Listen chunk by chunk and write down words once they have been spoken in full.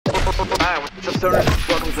Hi, what's up, stoners?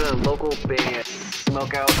 Welcome to the local band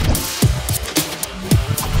Smokeout.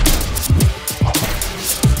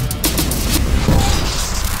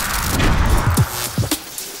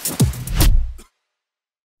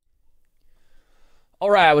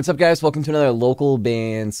 Alright, what's up guys? Welcome to another local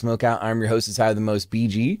band Smokeout. I'm your host, is High the Most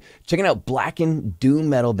BG. Checking out blackened doom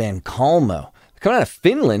metal band Kalmo. Coming out of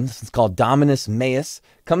Finland. It's called Dominus Meus.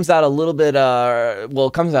 Comes out a little bit, well,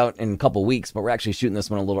 it comes out in a couple weeks, but we're actually shooting this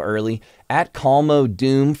one a little early. At Kalmo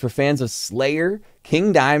Doom for fans of Slayer,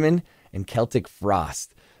 King Diamond, and Celtic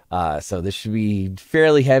Frost. So this should be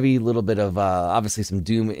fairly heavy, a little bit of, obviously some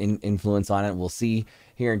doom influence on it. We'll see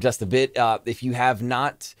here in just a bit. If you have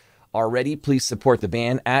not already, please support the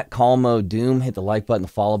band at Kalmo Doom. Hit the like button, the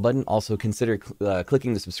follow button. Also consider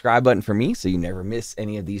clicking the subscribe button for me so you never miss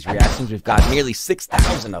any of these reactions. We've got nearly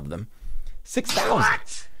 6,000 of them.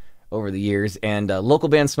 6,000 over the years. And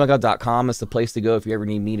localbandsmokeout.com is the place to go if you ever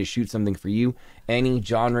need me to shoot something for you. Any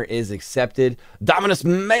genre is accepted. Dominus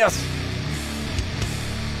Meus!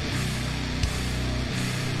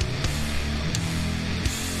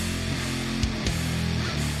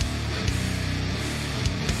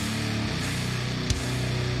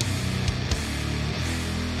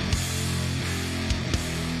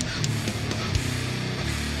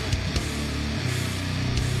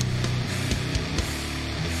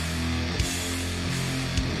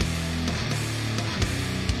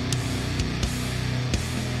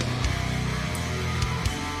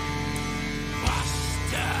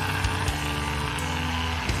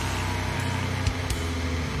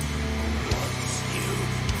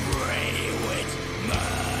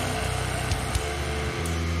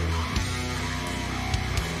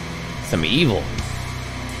 Some evil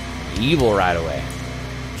right away.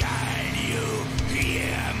 Can you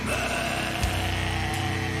hear me?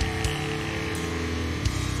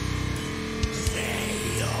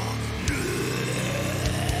 Say your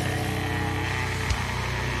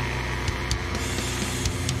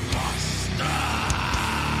Master,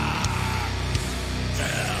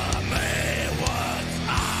 tell me what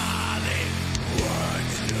are the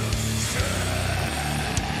words to say.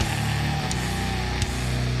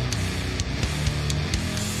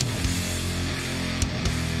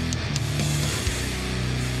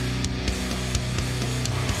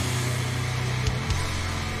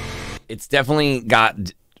 It's definitely got,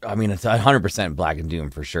 I mean, it's 100% Black and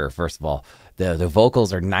Doom for sure. First of all, the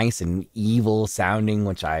vocals are nice and evil sounding,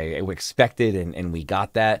 which I expected, and we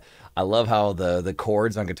got that. I love how the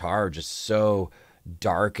chords on guitar are just so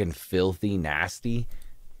dark and filthy, nasty.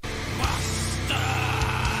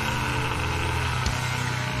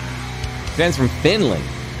 Band's from Finland.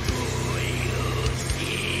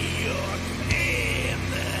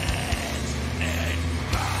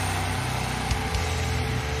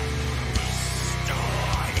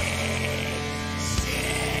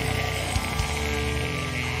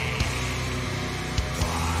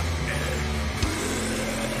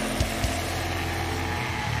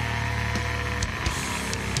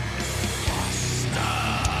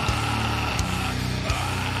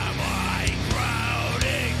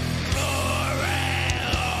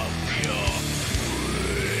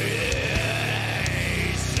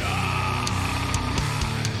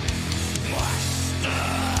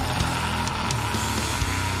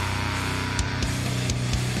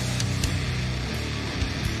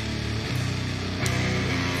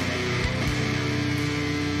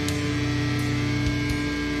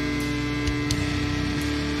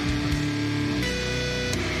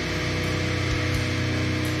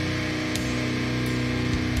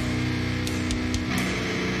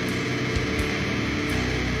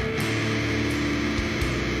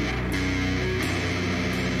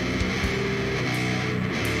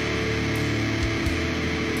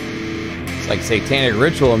 Like satanic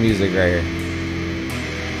ritual music right here.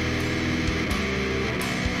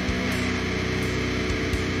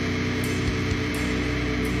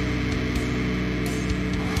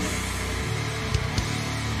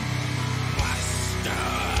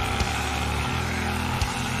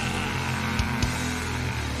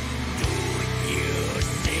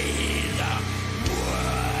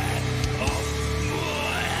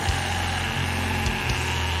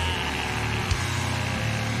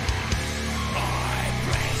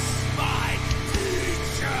 My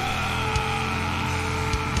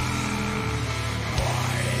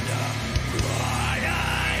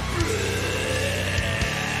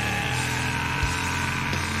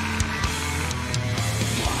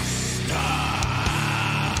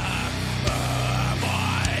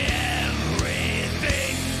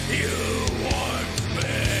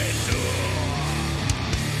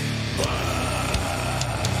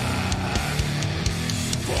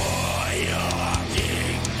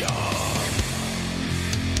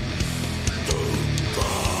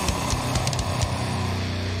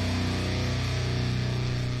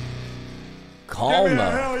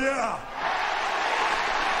Kalmo. Hell yeah!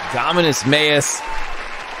 Dominus Meus,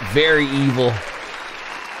 very evil.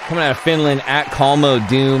 Coming out of Finland at Kalmo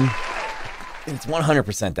Doom. It's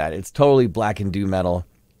 100% that. It's totally blackened doom metal.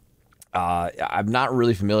 I'm not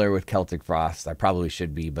really familiar with Celtic Frost. I probably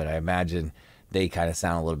should be, but I imagine they kind of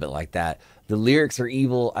sound a little bit like that. The lyrics are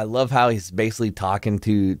evil. I love how he's basically talking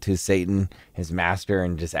to Satan, his master,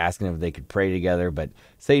 and just asking if they could pray together. But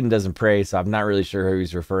Satan doesn't pray, so I'm not really sure who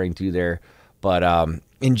he's referring to there. But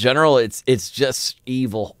in general, it's just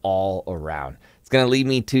evil all around. It's going to lead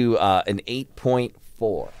me to an 8.4.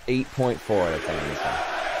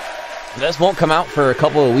 8.4. This won't come out for a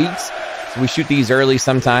couple of weeks, so we shoot these early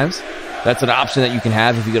sometimes. That's an option that you can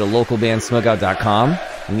have if you go to localbandsmokeout.com.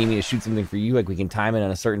 You need me to shoot something for you, like we can time it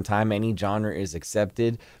on a certain time. Any genre is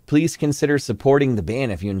accepted. Please consider supporting the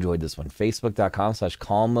band if you enjoyed this one.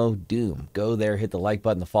 Facebook.com/KalmoDoom. Go there, hit the like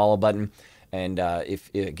button, the follow button. And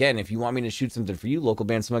if you want me to shoot something for you,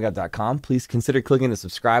 localbandsmokeout.com, please consider clicking the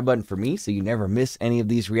subscribe button for me so you never miss any of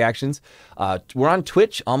these reactions. We're on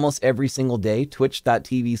Twitch almost every single day,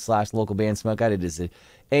 twitch.tv/localbandsmokeout. It is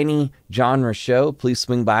any genre show. Please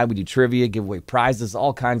swing by. We do trivia, give away prizes,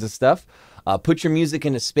 all kinds of stuff. Put your music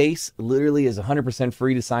into space. Literally is 100%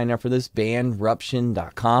 free to sign up for this.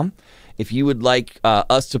 Bandruption.com. If you would like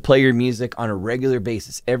us to play your music on a regular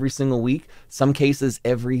basis, every single week, some cases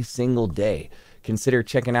every single day, consider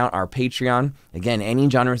checking out our Patreon. Again, any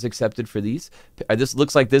genre is accepted for these. This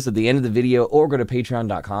looks like this at the end of the video, or go to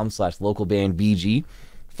patreon.com/localbandbg.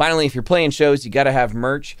 Finally, if you're playing shows, you got to have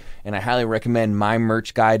merch, and I highly recommend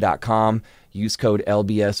mymerchguy.com. Use code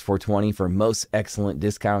LBS420 for most excellent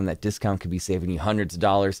discount, and that discount could be saving you hundreds of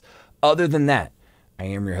dollars. Other than that, I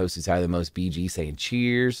am your host who's highly the most, BG, saying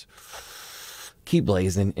cheers, keep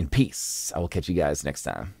blazing, and peace. I will catch you guys next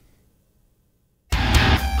time.